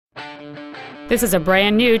This is a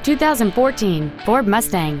brand new 2014 Ford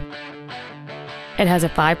Mustang. It has a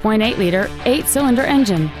 5.8-liter, 8-cylinder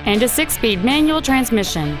engine and a 6-speed manual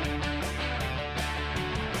transmission.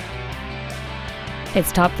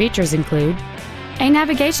 Its top features include a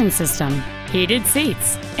navigation system, heated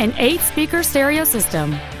seats, an 8-speaker stereo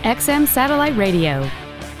system, XM satellite radio,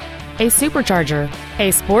 a supercharger,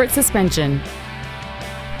 a sport suspension,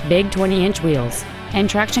 big 20-inch wheels, and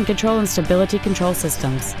traction control and stability control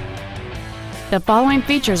systems. The following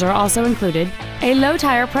features are also included: a low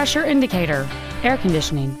tire pressure indicator, air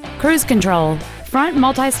conditioning, cruise control, front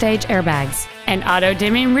multi-stage airbags, an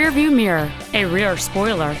auto-dimming rear-view mirror, a rear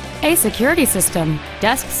spoiler, a security system,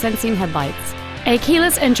 dusk sensing headlights, a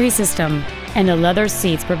keyless entry system, and the leather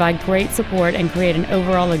seats provide great support and create an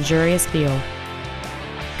overall luxurious feel.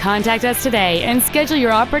 Contact us today and schedule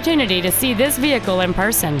your opportunity to see this vehicle in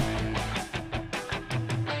person.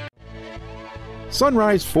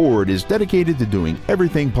 Sunrise Ford is dedicated to doing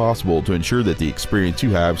everything possible to ensure that the experience you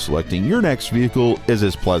have selecting your next vehicle is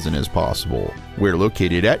as pleasant as possible. We're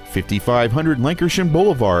located at 5500 Lancashire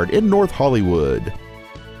Boulevard in North Hollywood.